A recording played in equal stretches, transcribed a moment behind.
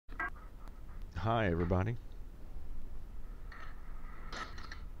Hi everybody,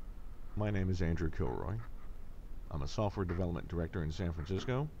 my name is Andrew Kilroy. I'm a software development director in San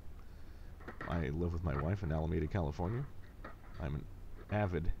Francisco. I live with my wife in Alameda, California. I'm an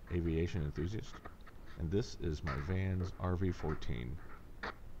avid aviation enthusiast, and this is my van's RV-14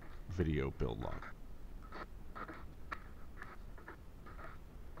 video build log.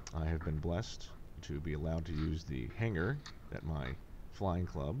 I have been blessed to be allowed to use the hangar that my flying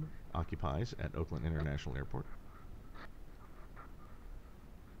club occupies at Oakland International Airport.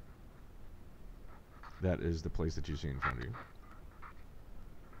 That is the place that you see in front of you.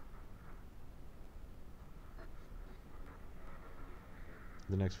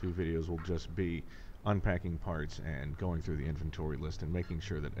 The next few videos will just be unpacking parts and going through the inventory list and making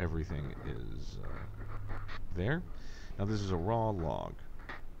sure that everything is there. Now this is a raw log.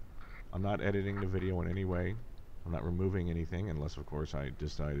 I'm not editing the video in any way. I'm not removing anything unless, of course, I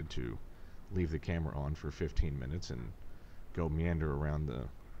decided to leave the camera on for 15 minutes and go meander around the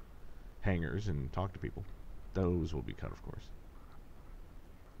hangars and talk to people. Those will be cut, of course.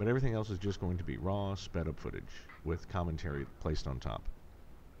 But everything else is just going to be raw, sped up footage with commentary placed on top.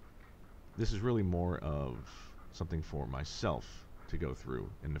 This is really more of something for myself to go through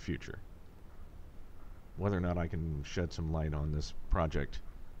in the future. Whether or not I can shed some light on this project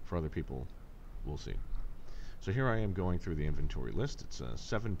for other people, we'll see. So here I am going through the inventory list. It's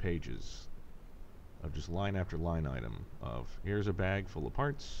 7 pages of just line after line item of here's a bag full of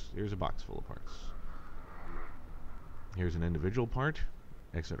parts, here's a box full of parts, here's an individual part,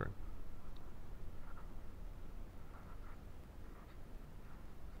 etc.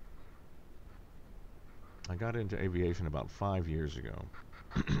 I got into aviation about 5 years ago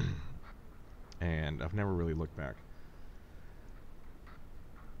and I've never really looked back.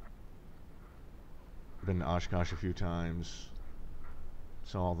 Been to Oshkosh a few times,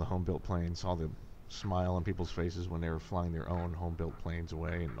 saw all the home-built planes, saw the smile on people's faces when they were flying their own home-built planes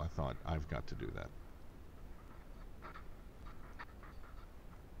away, and I thought, I've got to do that.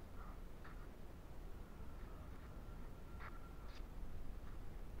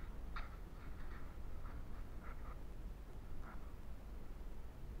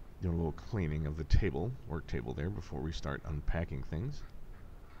 Doing a little cleaning of the table, work table there, before we start unpacking things.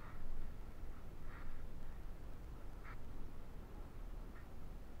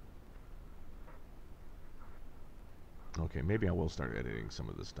 Okay, maybe I will start editing some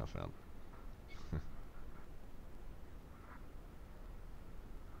of this stuff out.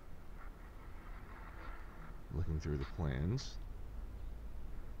 Looking through the plans.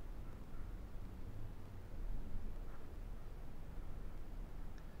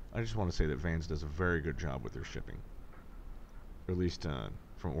 I just want to say that Vans does a very good job with their shipping. Or at least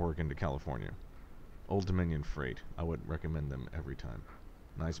from Oregon to California. Old Dominion Freight. I would recommend them every time.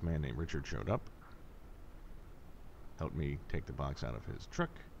 Nice man named Richard showed up, helped me take the box out of his truck,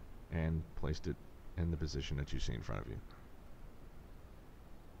 and placed it in the position that you see in front of you.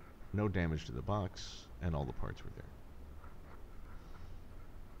 No damage to the box, and all the parts were there.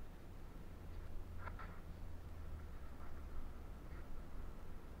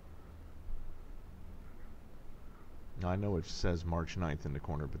 Now, I know it says March 9th in the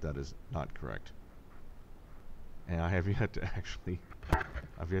corner, but that is not correct. And I have yet to actually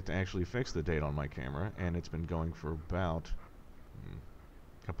fix the date on my camera, and it's been going for about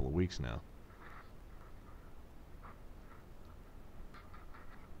a couple of weeks now.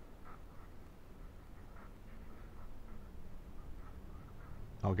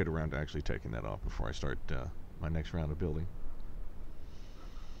 I'll get around to actually taking that off before I start my next round of building.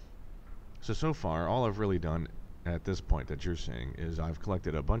 So far, all I've really done at this point that you're seeing is I've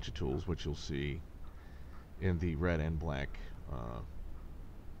collected a bunch of tools, which you'll see in the red and black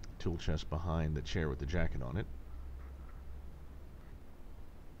tool chest behind the chair with the jacket on it.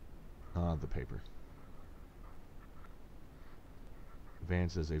 The paper.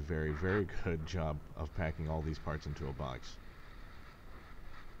 Vans does a very, very good job of packing all these parts into a box.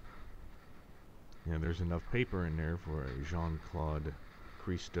 Yeah, there's enough paper in there for a Jean-Claude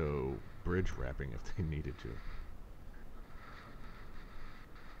Christo bridge wrapping if they needed to.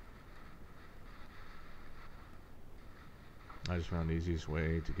 I just found the easiest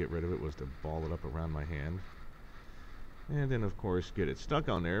way to get rid of it was to ball it up around my hand. And then, of course, get it stuck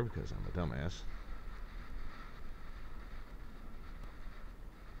on there because I'm a dumbass.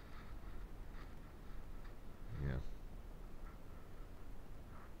 Yeah.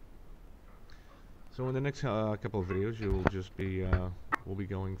 So in the next couple of videos, you'll just be, we'll be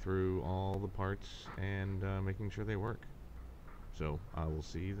going through all the parts and making sure they work. So I will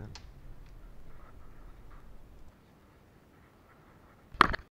see you then.